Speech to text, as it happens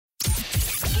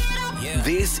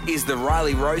This is the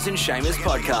Riley Rose and Seamus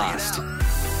podcast.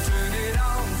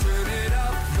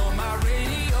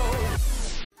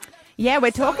 Yeah,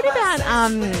 we're talking about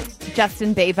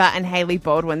Justin Bieber and Hailey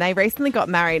Baldwin. They recently got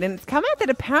married, and it's come out that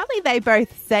apparently they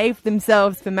both saved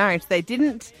themselves for marriage. They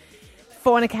didn't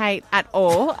fornicate at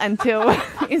all until...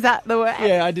 Is that the word?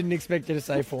 Yeah, I didn't expect you to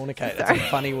say fornicate. That's a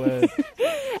funny word.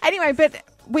 Anyway, but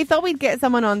we thought we'd get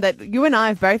someone on that you and I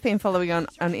have both been following on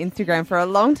Instagram for a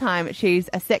long time. She's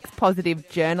a sex-positive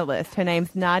journalist. Her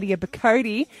name's Nadia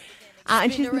Bokody,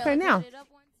 and she's on the phone now.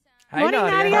 Hey, Morning,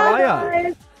 Nadia. Nadia. How are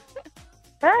you?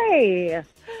 Hey.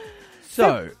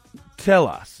 So, tell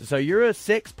us. So, you're a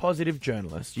sex-positive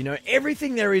journalist. You know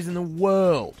everything there is in the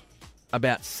world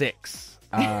about sex.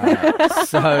 Well,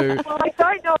 I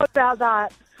don't know about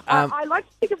that. I like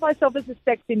to think of myself as a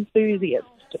sex enthusiast.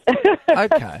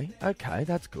 Okay,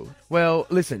 that's good. Well,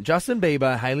 listen, Justin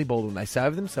Bieber, Hailey Baldwin, they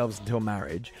saved themselves until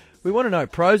marriage. We want to know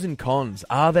pros and cons.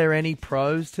 Are there any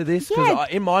pros to this? Because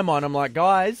in my mind, I'm like,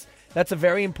 guys, that's a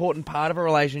very important part of a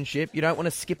relationship. You don't want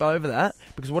to skip over that,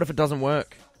 because what if it doesn't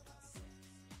work?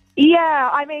 Yeah,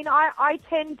 I mean, I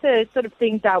tend to sort of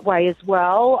think that way as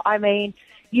well. I mean,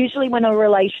 usually when a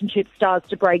relationship starts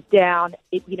to break down,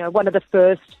 one of the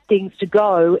first things to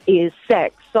go is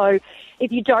sex. So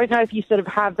if you don't know if you sort of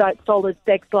have that solid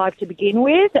sex life to begin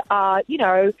with,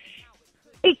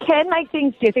 it can make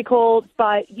things difficult,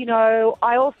 but,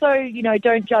 I also,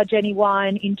 don't judge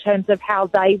anyone in terms of how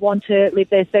they want to live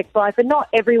their sex life, and not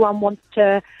everyone wants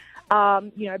to,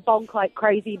 bonk like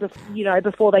crazy,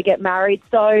 before they get married.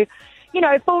 So,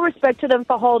 full respect to them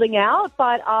for holding out,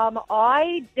 but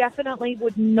I definitely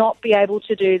would not be able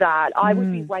to do that. I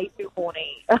would be way too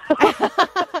horny.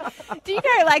 Do you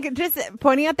know, just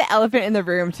pointing out the elephant in the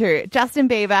room too, Justin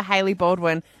Bieber, Hailey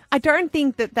Baldwin, I don't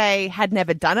think that they had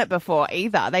never done it before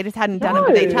either. They just hadn't done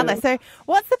it with each other. So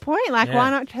what's the point? Why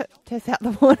not test out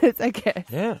the waters, I guess?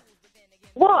 Yeah.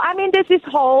 Well, I mean, there's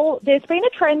been a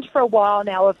trend for a while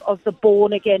now of the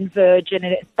born-again virgin,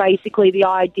 and it's basically the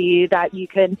idea that you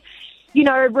can,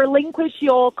 relinquish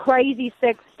your crazy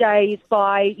sex days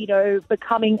by,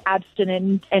 becoming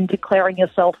abstinent and declaring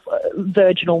yourself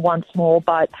virginal once more.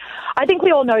 But I think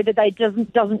we all know that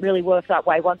doesn't really work that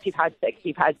way. Once you've had sex,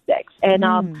 you've had sex. And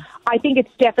I think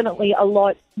it's definitely a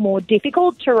lot more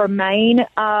difficult to remain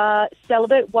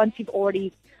celibate once you've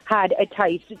already had a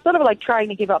taste. It's sort of like trying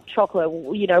to give up chocolate.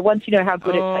 Once you know how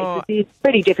good it tastes, it's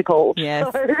pretty difficult.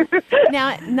 Yes.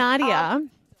 Now, Nadia...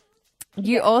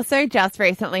 You also just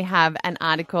recently have an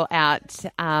article out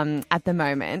at the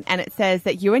moment, and it says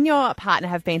that you and your partner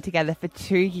have been together for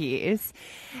 2 years,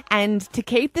 and to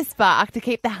keep the spark, to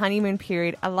keep the honeymoon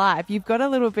period alive, you've got a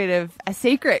little bit of a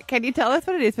secret. Can you tell us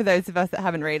what it is for those of us that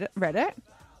haven't read it?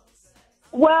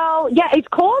 Well, yeah, it's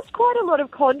caused quite a lot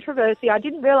of controversy. I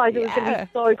didn't realise it was going to be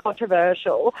so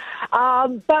controversial.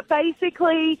 But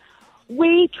basically...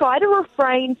 we try to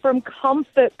refrain from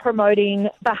comfort-promoting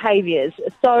behaviours.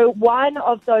 So one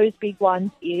of those big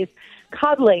ones is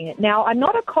cuddling. Now, I'm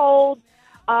not a cold,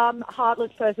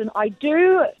 heartless person. I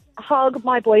do hug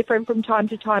my boyfriend from time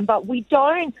to time, but we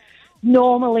don't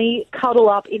normally cuddle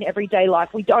up in everyday life.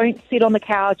 We don't sit on the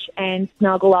couch and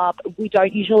snuggle up. We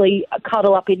don't usually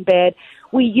cuddle up in bed.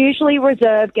 We usually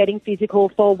reserve getting physical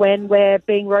for when we're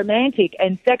being romantic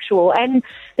and sexual. And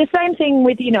the same thing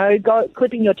with,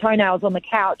 clipping your toenails on the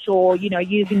couch or,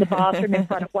 using the bathroom in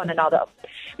front of one another.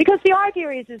 Because the idea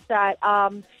is that,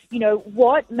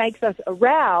 what makes us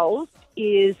aroused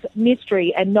is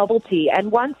mystery and novelty.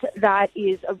 And once that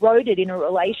is eroded in a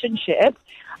relationship,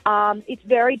 it's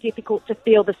very difficult to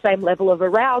feel the same level of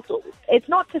arousal. It's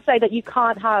not to say that you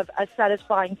can't have a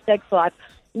satisfying sex life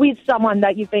with someone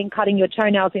that you've been cutting your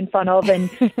toenails in front of and,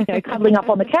 cuddling up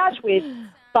on the couch with.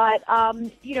 But,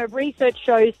 research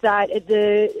shows that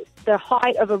the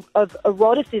height of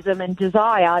eroticism and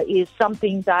desire is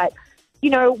something that,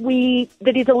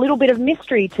 that is a little bit of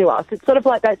mystery to us. It's sort of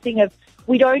like that thing of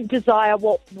we don't desire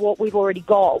what we've already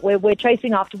got. We're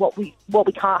chasing after what we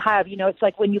can't have. It's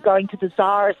like when you're going to the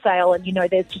Zara sale and,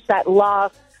 there's just that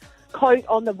last coat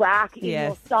on the rack in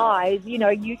your size,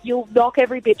 you'll knock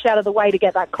every bitch out of the way to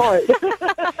get that coat.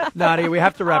 Nadia, we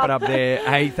have to wrap it up there.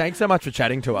 Hey, thanks so much for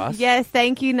chatting to us. Yes,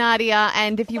 thank you, Nadia.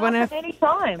 And if you want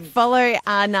to follow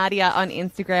Nadia on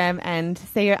Instagram and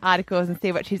see her articles and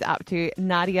see what she's up to,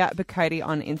 Nadia Bokody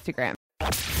on Instagram.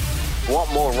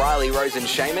 Want more Riley, Rose and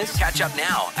Seamus? Catch up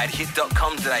now at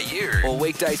hit.com.au or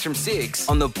weekdays from 6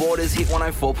 on the Borders Hit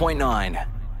 104.9.